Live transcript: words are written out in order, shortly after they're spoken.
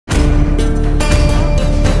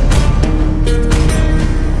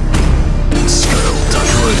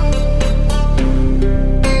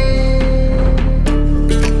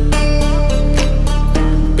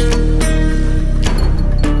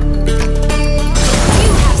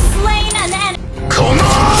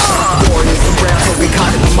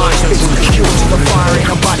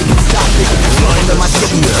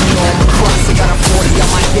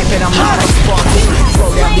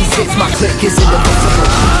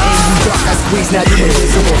squeeze, now you're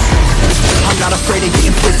invisible. I'm not afraid of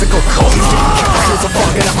getting physical. These different characters are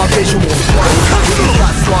fogging up my visuals. We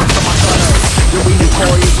got slugs on my gunners. You're we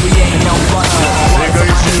notorious, we ain't no runners.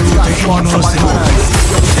 Slugs on my gunners.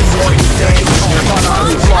 Yo, we see war today, we don't run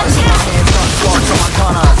us. Slugs on my hands, got slugs on my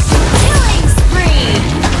gunners. Killing spree!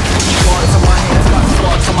 Slugs on my hands, got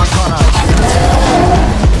slugs on my gunners.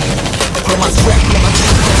 Put my sweat, yeah, my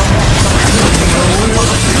jeans, yeah, my back,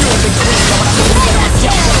 yeah, my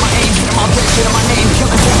team. My aim, my wrist, yeah, my name.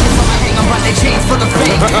 Killing seconds on my hang, I'm running chains for the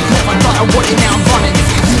fame. Never thought I would it, now I'm running.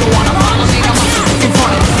 You don't wanna follow me, I'm fucking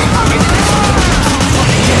running. I'm in the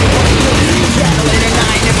battle late at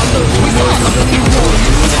night, never lose. We saw the looking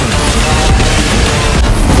warriors.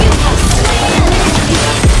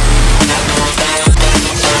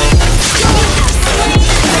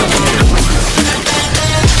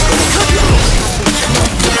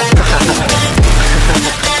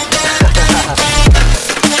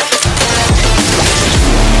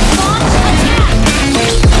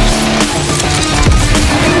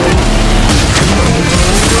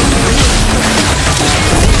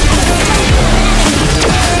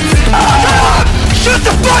 Shut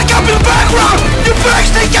the fuck up in the background! You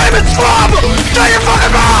backstage game in trouble! Shut your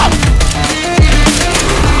fucking mouth!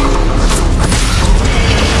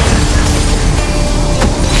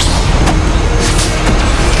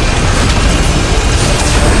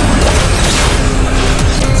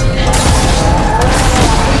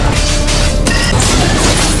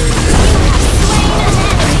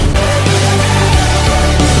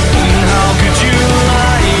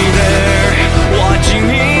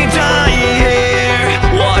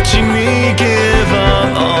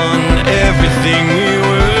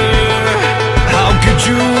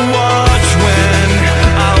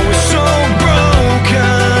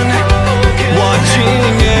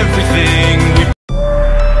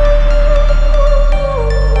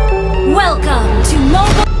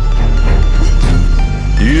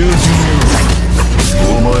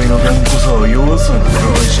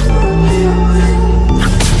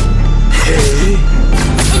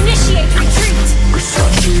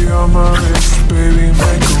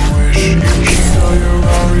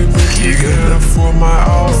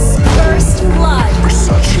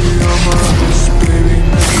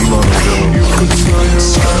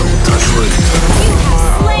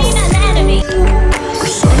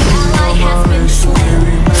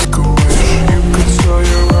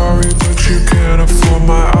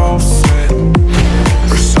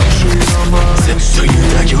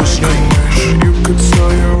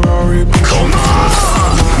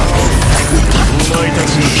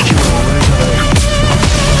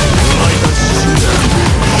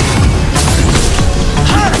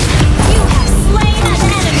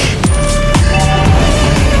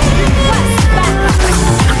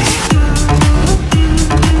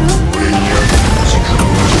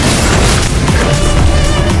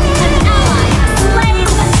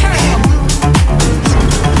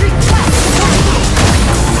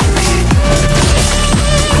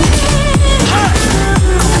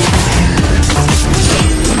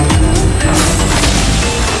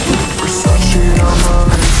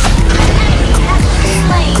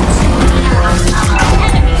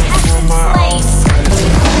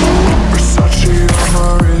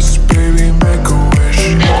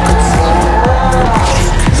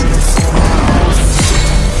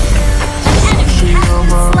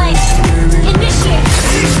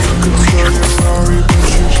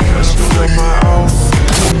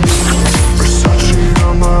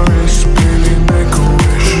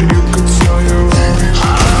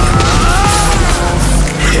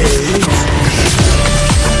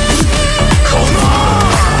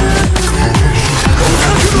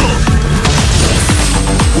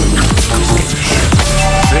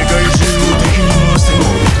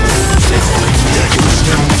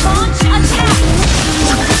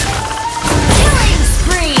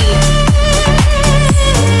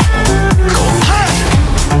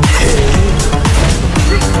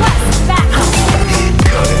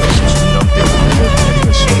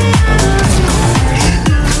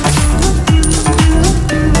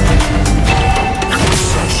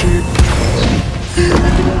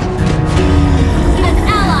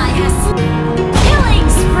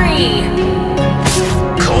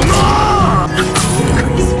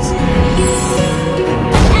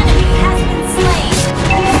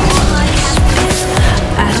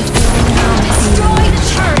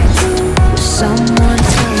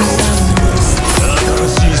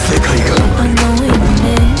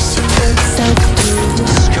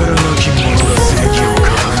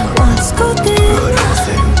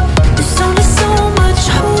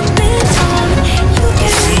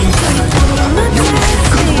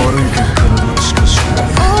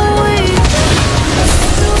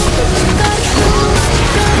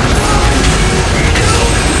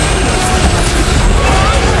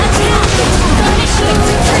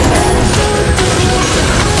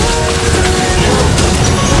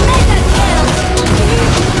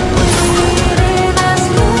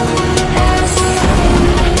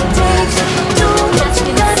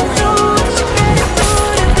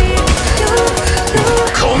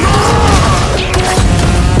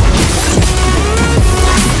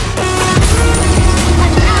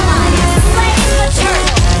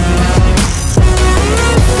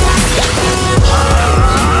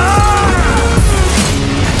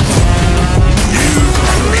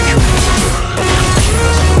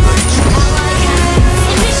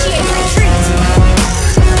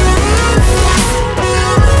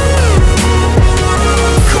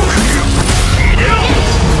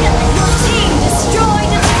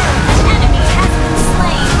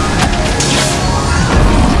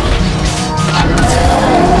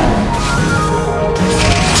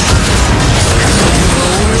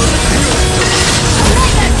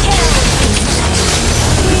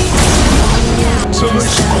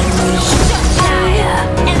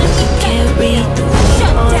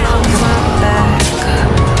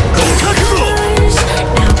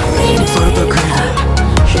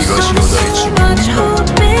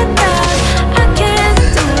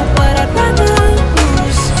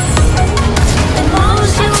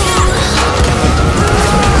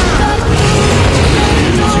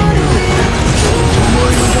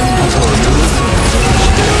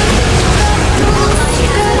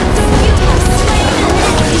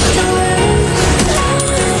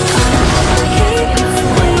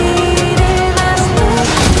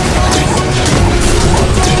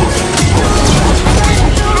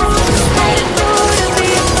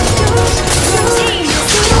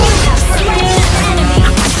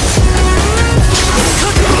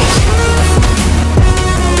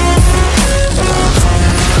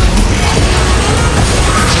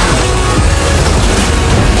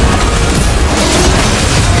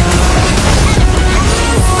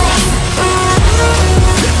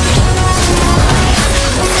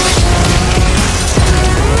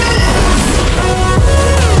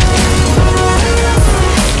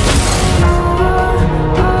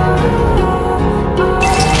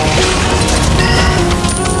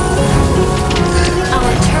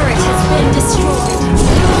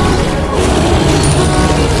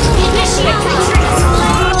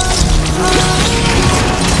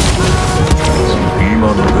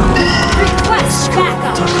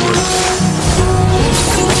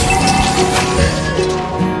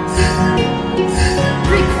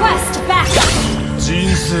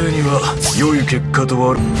 結果と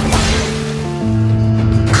は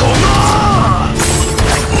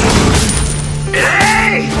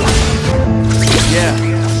Yeah.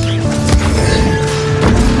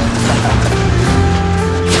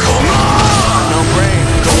 No brain.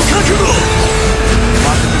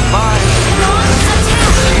 About to be fine.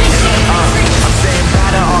 I'm saying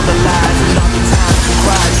bye to all the lies and all the times you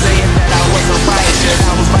cried, saying that I wasn't right, that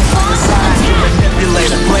I was right on the side. You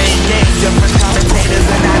manipulator, playing games, different commentators,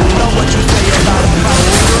 and I don't know what you say about me.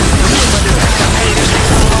 But it's kind of hated.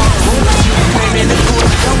 You claiming it's cool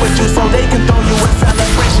to come with you so they can throw you a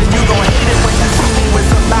celebration. You gon' hate it when you see me with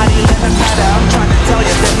somebody living better. I'm trying to tell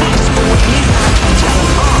you that means screw with me.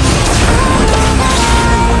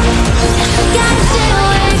 Gotta stay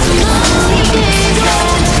away from all you did.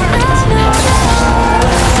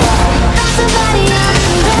 Somebody else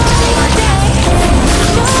can go one day.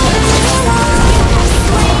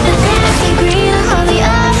 The grass is greener on the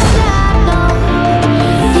other side. No,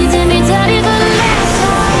 you did me dirty for the last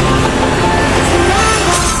time. So now I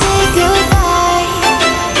gotta say goodbye.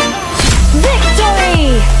 Victory!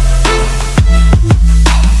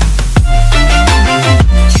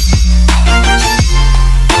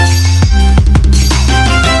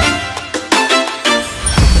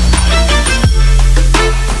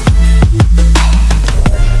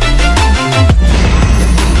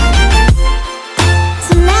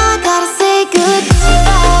 So now I gotta say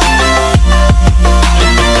goodbye.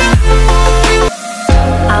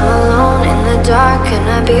 I'm alone in the dark, can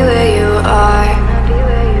I be where you are?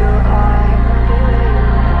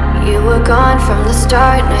 You were gone from the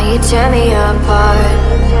start, now you tear me apart.